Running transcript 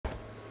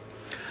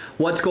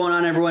What's going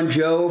on, everyone?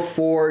 Joe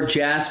for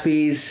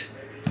Jaspy's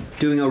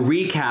doing a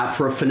recap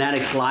for a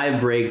Fanatics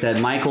live break that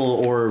Michael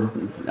or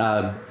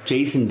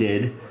Jason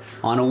did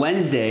on a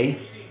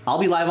Wednesday. I'll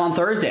be live on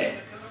Thursday.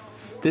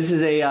 This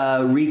is a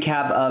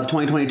recap of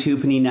 2022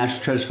 Panini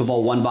National Treasures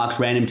Football One Box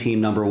Random Team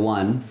number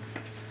 1.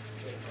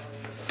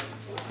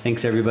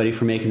 Thanks everybody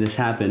for making this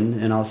happen,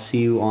 and I'll see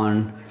you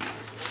on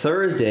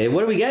Thursday.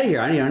 What do we get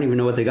here? I don't even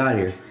know what they got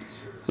here.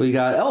 We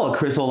got, oh, a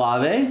Chris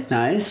Olave.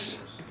 Nice.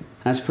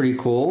 That's pretty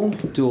cool.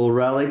 Dual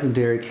relic, the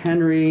Derrick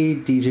Henry,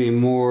 DJ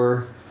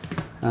Moore,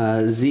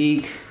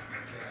 Zeke.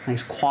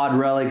 Nice quad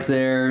relic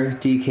there.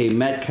 DK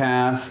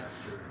Metcalf.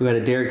 We got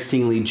a Derek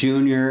Stingley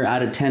Jr.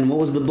 out of 10. What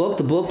was the book?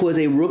 The book was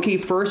a rookie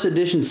first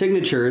edition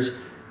signatures.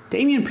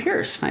 Dameon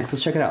Pierce. Nice.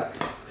 Let's check it out.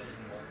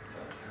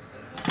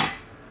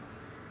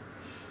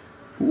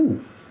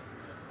 Ooh.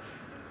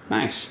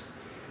 Nice.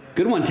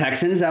 Good one,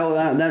 Texans.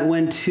 That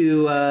went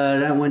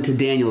to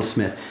Daniel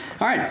Smith.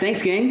 All right,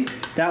 thanks, gang.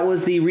 That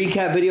was the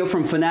recap video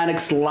from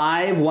Fanatics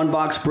Live, one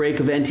box break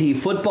of NT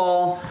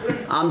football.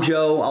 I'm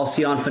Joe. I'll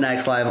see you on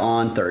Fanatics Live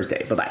on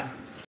Thursday. Bye-bye.